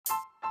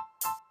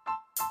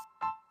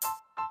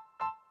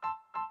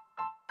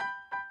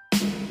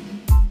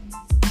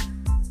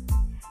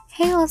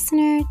Hey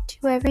listener, to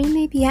wherever you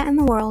may be at in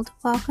the world,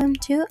 welcome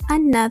to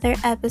another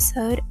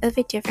episode of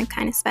A Different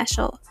Kind of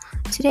Special.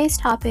 Today's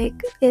topic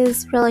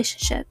is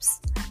relationships.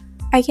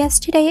 Our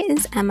guest today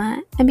is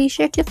Emma, and be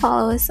sure to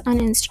follow us on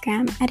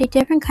Instagram at A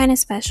Different Kind of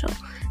Special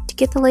to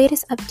get the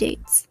latest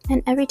updates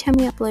and every time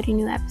we upload a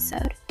new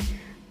episode.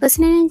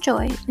 Listen and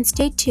enjoy, and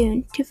stay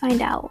tuned to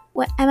find out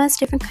what Emma's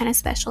different kind of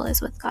special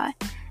is with God.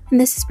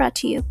 And this is brought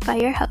to you by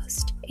your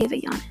host, Ava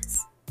Yanis.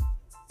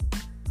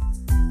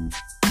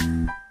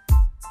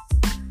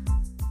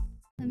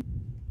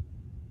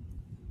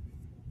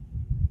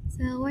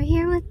 So we're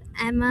here with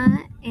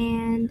Emma,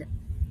 and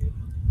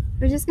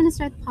we're just going to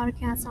start the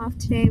podcast off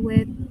today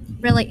with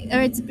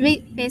it's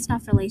based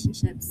off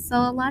relationships. So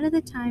a lot of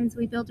the times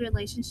we build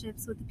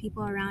relationships with the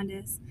people around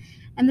us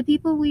and the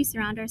people we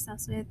surround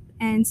ourselves with,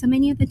 and so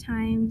many of the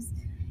times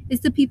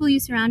it's the people you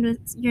surround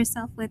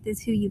yourself with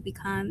is who you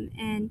become.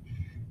 And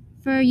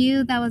for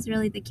you, that was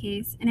really the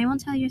case, and I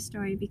won't tell your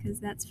story because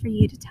that's for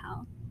you to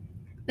tell.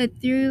 But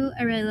through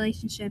a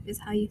relationship is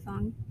how you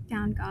found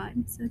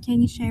God. So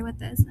can you share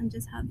with us on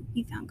just how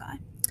you found God?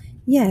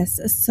 Yes.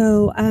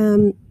 So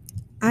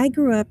I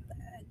grew up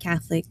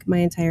Catholic my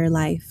entire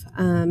life.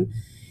 And,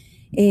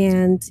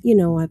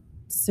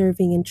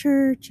 serving in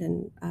church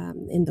and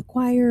in the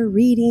choir,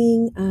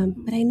 reading,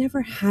 but I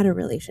never had a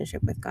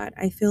relationship with God.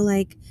 I feel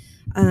like,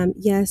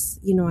 yes,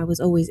 I was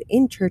always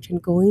in church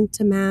and going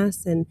to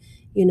mass and,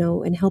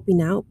 and helping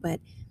out,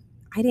 but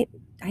I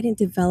didn't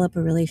develop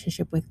a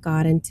relationship with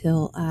God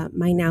until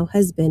my now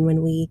husband,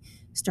 when we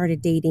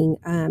started dating,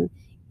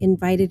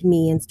 invited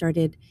me and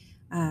started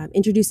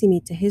introducing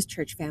me to his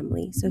church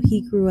family. So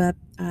he grew up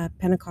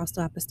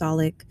Pentecostal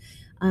Apostolic,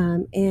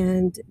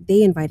 and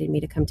they invited me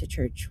to come to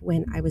church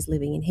when I was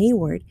living in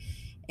Hayward.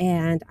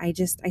 And I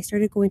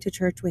started going to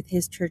church with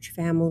his church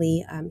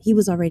family. He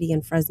was already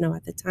in Fresno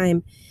at the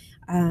time,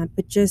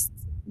 but just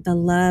the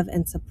love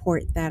and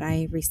support that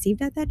I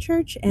received at that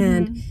church,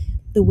 and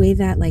the way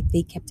that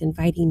they kept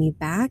inviting me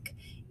back,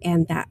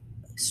 and that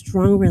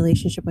strong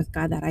relationship with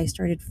God that I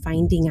started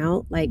finding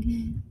out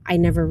I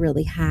never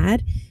really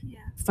had,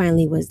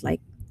 finally was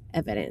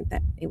evident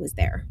that it was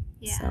there.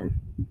 So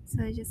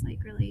it just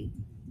really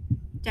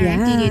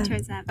directed you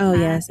towards that path. Oh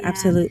yes,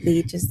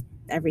 absolutely, just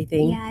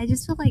everything. Yeah, I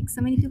just feel like so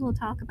many people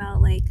talk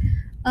about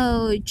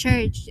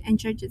church and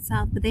church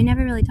itself, but they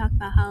never really talk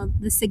about how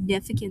the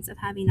significance of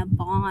having a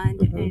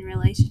bond and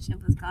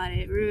relationship with God,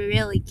 it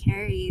really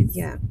carries.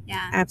 Yeah,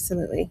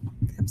 absolutely.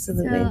 So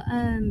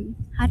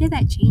how did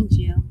that change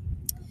you?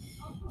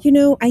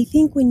 I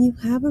think when you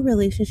have a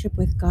relationship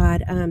with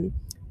God,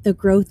 the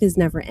growth is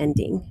never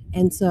ending.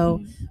 And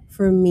so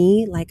for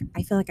me,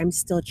 I feel like I'm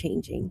still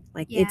changing.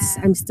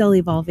 I'm still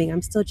evolving,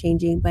 I'm still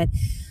changing, but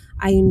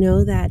I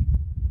know that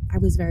I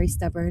was very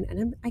stubborn,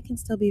 and I can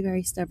still be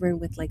very stubborn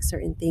with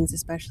certain things,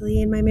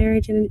 especially in my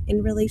marriage and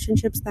in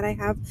relationships that I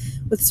have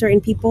with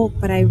certain people.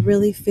 But I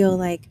really feel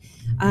like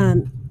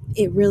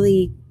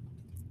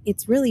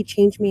it's really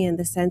changed me in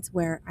the sense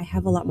where I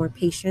have a lot more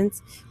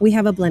patience. We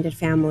have a blended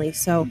family,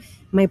 so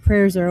my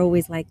prayers are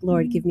always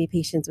Lord, give me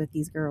patience with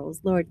these girls.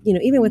 Lord,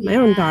 even with my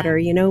own daughter,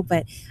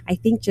 but I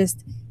think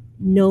just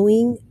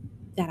knowing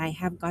that I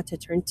have God to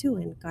turn to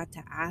and God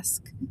to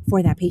ask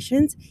for that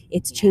patience,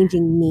 it's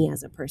changing me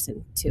as a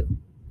person too.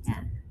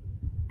 Yeah,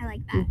 I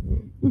like that.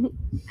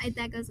 I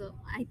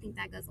think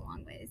that goes a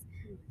long ways.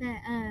 But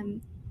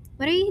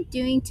what are you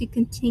doing to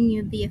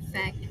continue the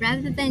effect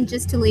rather than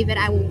just to leave it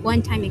at a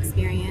one-time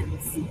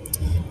experience?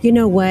 You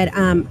know what?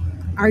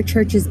 Our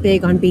church is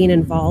big on being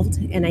involved,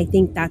 and I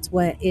think that's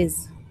what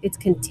it's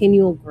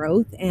continual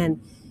growth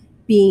and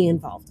being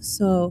involved.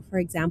 So for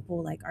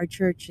example, our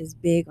church is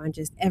big on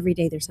just every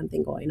day there's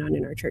something going on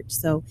in our church.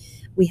 So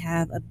we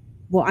have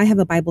I have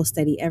a Bible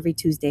study every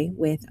Tuesday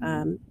with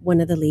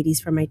one of the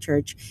ladies from my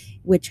church,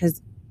 which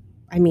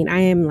I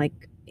am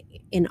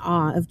in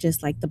awe of just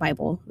the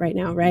Bible right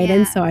now, right?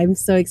 And so I'm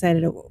so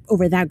excited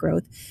over that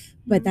growth.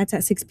 But that's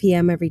at 6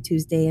 p.m. every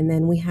Tuesday. And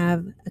then we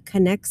have a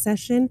Connect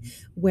session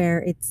where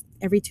it's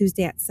every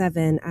Tuesday at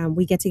 7.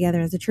 We get together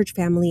as a church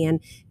family, and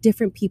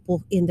different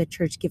people in the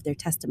church give their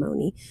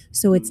testimony.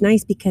 So it's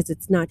nice because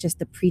it's not just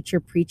the preacher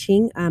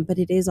preaching, but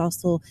it is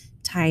also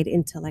tied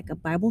into a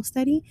Bible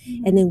study.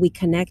 And then we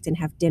connect and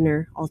have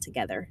dinner all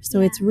together.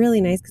 So it's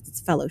really nice because it's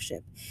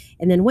fellowship.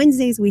 And then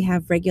Wednesdays we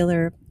have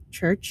regular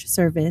church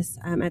service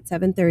at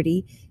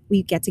 7:30.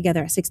 We get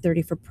together at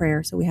 6:30 for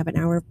prayer, so we have an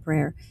hour of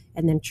prayer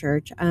and then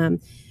church.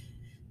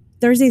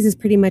 Thursdays is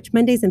pretty much,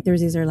 Mondays and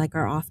Thursdays are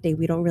our off day.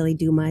 We don't really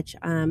do much,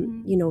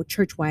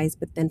 church wise.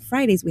 But then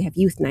Fridays we have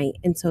youth night,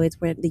 and so it's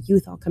where the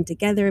youth all come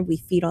together. We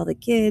feed all the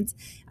kids.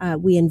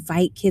 We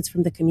invite kids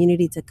from the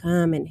community to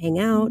come and hang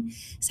out.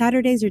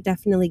 Saturdays are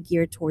definitely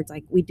geared towards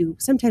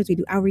sometimes we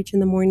do outreach in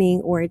the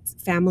morning, or it's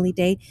family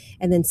day,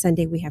 and then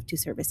Sunday we have 2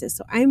 services.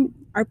 So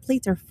our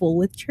plates are full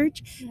with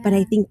church, but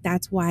I think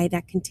that's why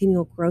that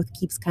continual growth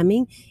keeps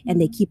coming,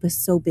 and they keep us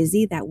so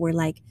busy that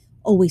we're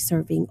always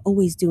serving,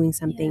 always doing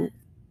something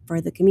for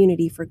the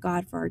community, for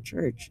God, for our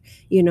church,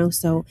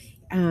 so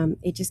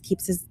it just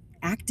keeps us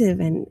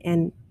active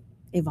and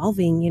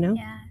evolving.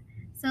 Yeah.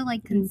 So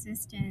like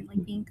consistent,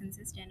 like being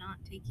consistent, not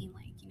taking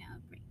like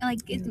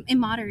like Yeah. in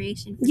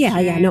moderation. For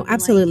Yeah, sure, no, but,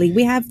 absolutely.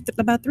 We have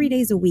about 3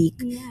 days a week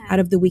yeah. out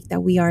of the week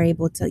that we are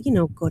able to,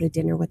 go to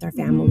dinner with our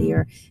family Mhm.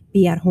 or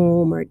be at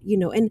home or,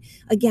 and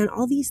again,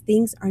 all these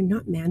things are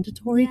not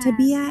mandatory to Yeah.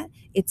 be at.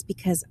 It's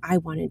because I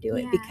want to do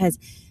it, Yeah. because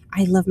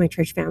I love my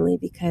church family,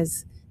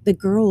 because the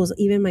girls,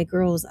 even my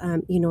girls,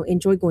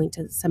 enjoy going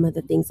to some of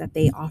the things that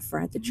they offer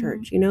at the Mhm.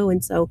 church,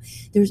 and so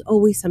there's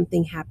always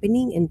something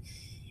happening.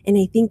 And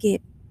I think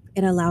it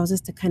allows us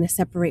to kind of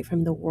separate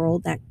from the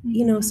world that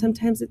Mhm.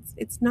 sometimes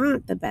it's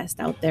not the best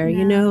out there,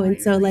 No, and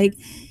it so really like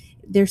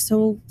isn't. there's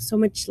so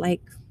much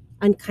like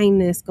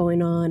unkindness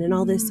going on and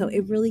all this, so Mhm.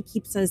 it really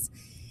keeps us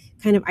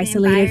kind of The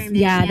isolated. environment,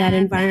 Yeah, that the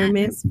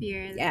environment.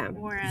 atmosphere, Yeah, the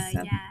aura,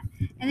 so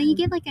yeah. And then you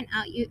get like an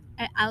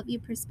out you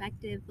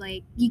perspective,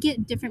 like you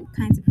get different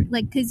kinds of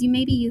like, because you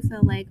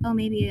feel like, oh,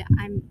 maybe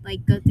I'm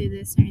like go through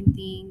this certain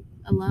thing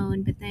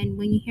alone, but then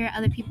when you hear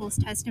other people's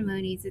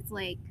testimonies, it's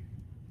like,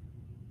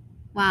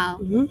 wow.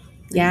 Mhm.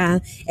 Yeah,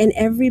 and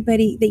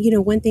everybody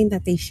that one thing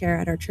that they share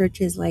at our church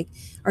is like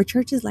our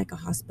church is like a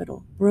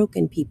hospital.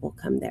 Broken people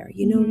come there,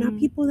 not Mhm.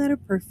 people that are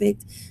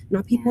perfect,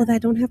 not people Yeah.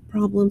 that don't have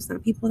problems,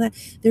 not people that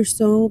there's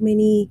so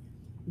many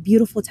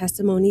beautiful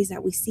testimonies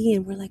that we see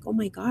and we're like, oh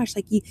my gosh,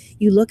 like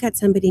you look at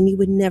somebody and you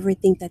would never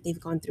think that they've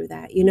gone through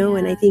that,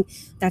 and I Yeah. think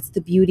that's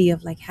the beauty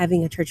of like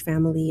having a church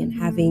family and Mhm.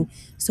 having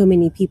so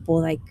many people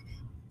like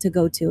to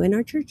go to. And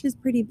our church is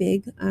pretty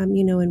big, and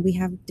we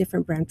have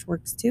different branch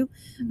works too.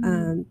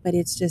 Mhm. But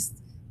it's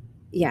just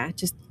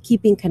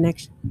keeping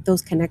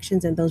those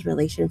connections and those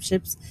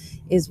relationships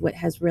is what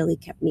has really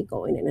kept me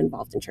going and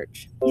involved in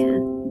church. Yeah.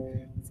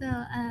 So,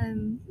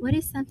 what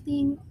is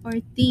something or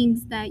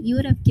things that you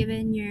would have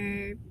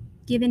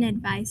given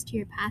advice to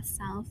your past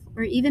self,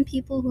 or even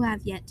people who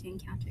have yet to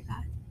encounter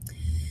God?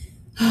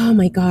 Oh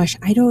my gosh,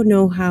 I don't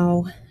know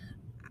how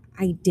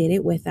I did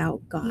it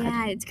without God.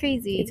 Yeah, it's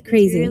crazy. It's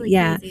crazy. Really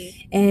Yeah.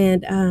 crazy.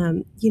 And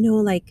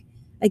like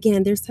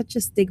again, there's such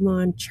a stigma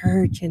on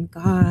church and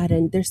God,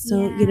 and there's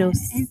so, Yeah, and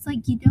it's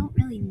like you don't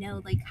really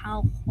know like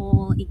how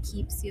whole it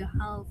keeps you,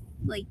 how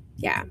like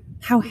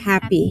how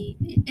happy.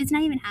 It's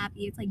not even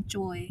happy. It's like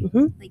joy.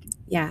 Mhm. Like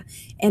Yeah.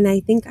 And I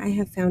think I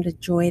have found a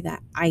joy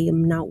that I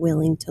am not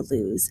willing to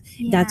lose.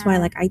 That's why, yeah.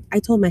 like, I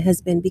told my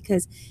husband,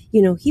 because,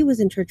 he was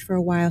in church for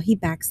a while. He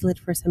backslid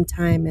for some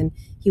time and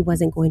he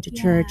wasn't going to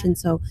church. Yeah. And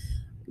so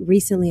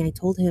recently I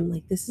told him,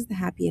 like, this is the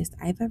happiest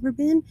I've ever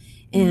been.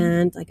 Mhm.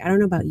 And, like, I don't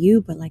know about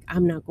you, but, like,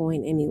 I'm not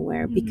going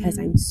anywhere because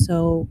Mhm. I'm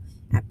so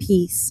at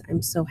peace.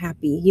 I'm so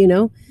happy,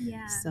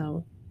 Yeah.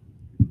 So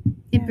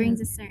It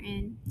brings a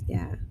certain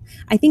yeah.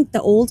 I think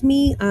the old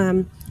me,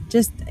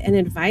 just an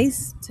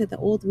advice to the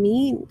old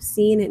me,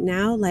 seeing it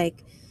now,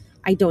 like,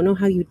 I don't know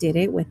how you did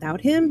it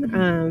without him.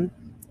 Mhm.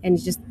 And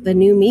just the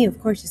new me, of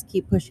course, just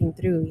keep pushing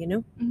through,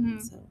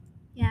 Mhm. So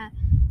Yeah.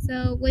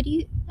 So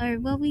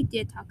what we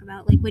did talk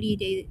about, like what do you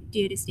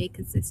do to stay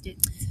consistent?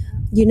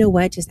 you know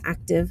what, just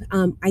active.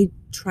 I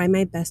try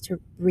my best to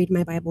read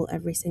my Bible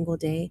every single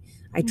day.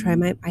 I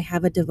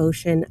have a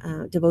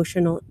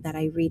devotional that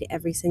I read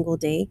every single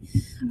day.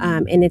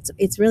 And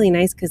it's really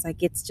nice because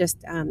like it's just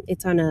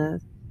it's on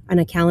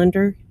a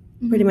calendar,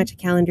 pretty much a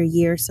calendar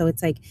year. So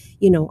it's like,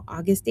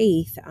 August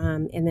 8th.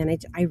 And then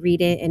I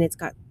read it, and it's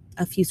got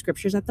a few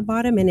scriptures at the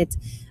bottom, and it's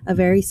a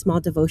very small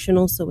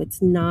devotional. So it's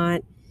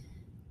not,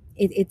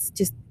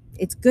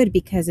 it's good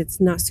because it's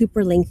not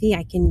super lengthy.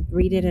 I can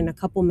read it in a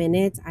couple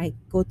minutes. I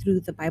go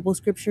through the Bible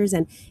scriptures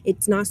and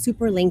it's not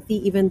super lengthy,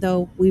 even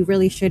though we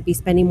really should be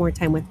spending more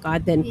time with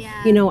God than,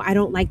 I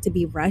don't like to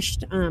be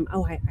rushed.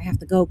 I have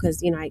to go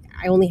because,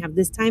 I only have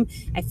this time.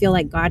 I feel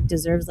like God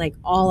deserves like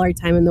all our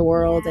time in the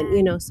world. Yeah.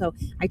 And, so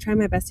I try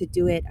my best to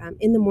do it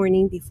in the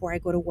morning before I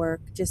go to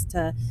work, just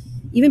to,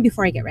 even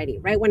before I get ready,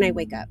 right when I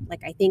wake up.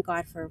 Like, I thank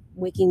God for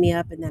waking me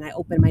up, and then I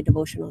open my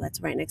devotional that's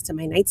right next to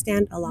my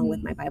nightstand along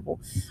with my Bible.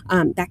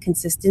 That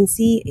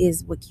consistency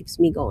is what keeps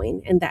me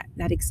going, and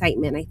that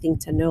excitement, I think,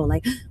 to know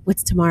like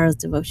what's tomorrow's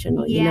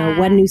devotional.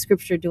 What new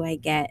scripture do I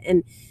get?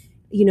 And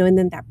and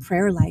then that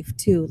prayer life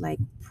too, like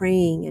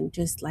praying and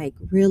just like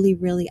really,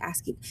 really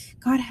asking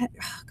God.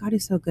 God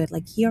is so good.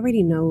 Like, he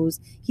already knows.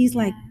 He's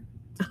like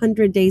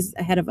 100 days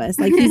ahead of us.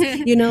 Like, he's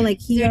like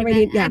he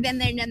already I've been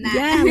there, done that.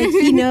 yeah, like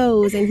he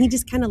knows, and he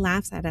just kind of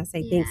laughs at us,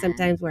 I think,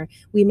 sometimes, where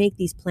we make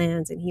these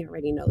plans and he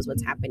already knows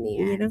what's happening.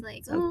 It's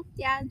like, so,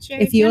 yeah, sure.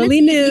 if you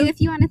only knew.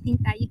 If you want to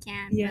think that, you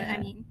can. Yeah. But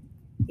I mean,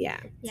 yeah.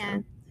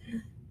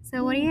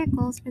 So what are your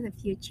goals for the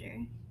future?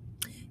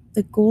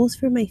 The goals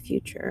for my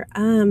future,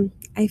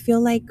 I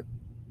feel like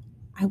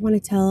I want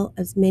to tell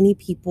as many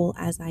people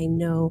as I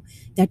know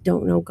that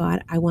don't know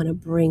God. I want to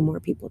bring more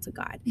people to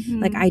God.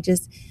 Like, I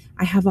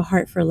have a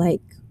heart for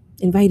like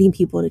inviting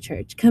people to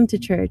church, come to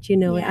church,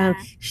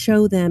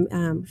 show them,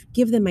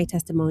 give them my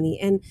testimony.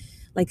 And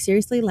like,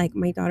 seriously, like,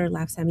 my daughter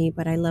laughs at me,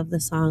 but I love the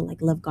song,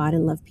 like, love God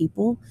and love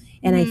people.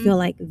 And I feel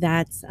like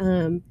that's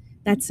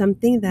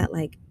something that,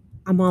 like,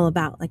 I'm all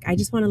about. Like, I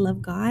just want to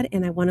love God,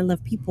 and I want to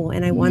love people,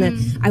 and I want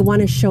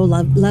to show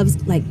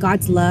love's like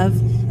God's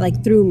love,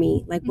 like through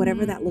me, like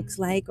whatever that looks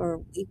like,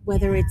 or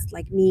whether it's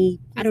like me,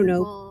 I don't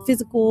know,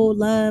 physical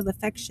love,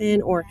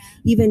 affection, or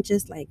even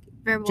just like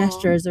verbal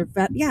gestures, or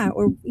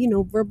or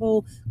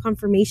verbal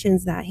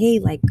confirmations that, hey,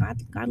 like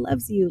God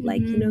loves you,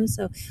 like,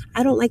 so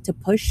I don't like to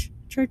push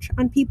church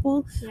on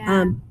people,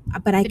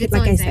 but I could,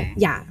 like I said,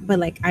 but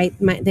like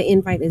the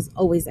invite is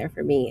always there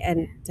for me,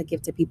 and to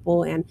give to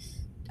people, and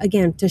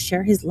again, to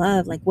share his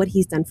love, like what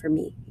he's done for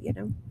me,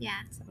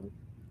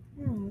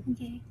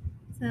 Okay,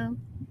 so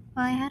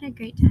well, I had a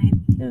great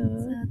time,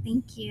 so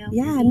thank you.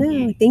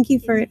 Thank you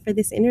for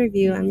this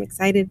interview. I'm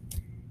excited.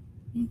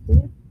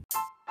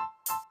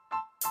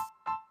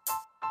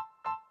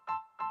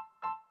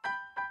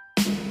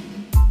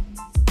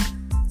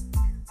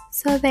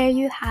 So there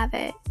you have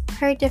it,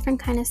 her different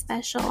kind of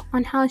special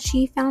on how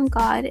she found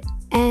God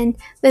and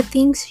the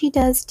things she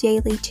does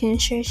daily to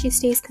ensure she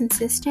stays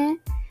consistent,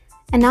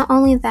 and not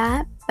only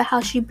that, but how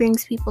she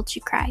brings people to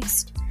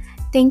Christ.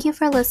 Thank you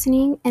for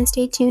listening, and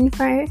stay tuned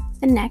for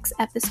the next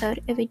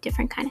episode of A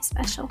Different Kind of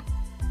Special.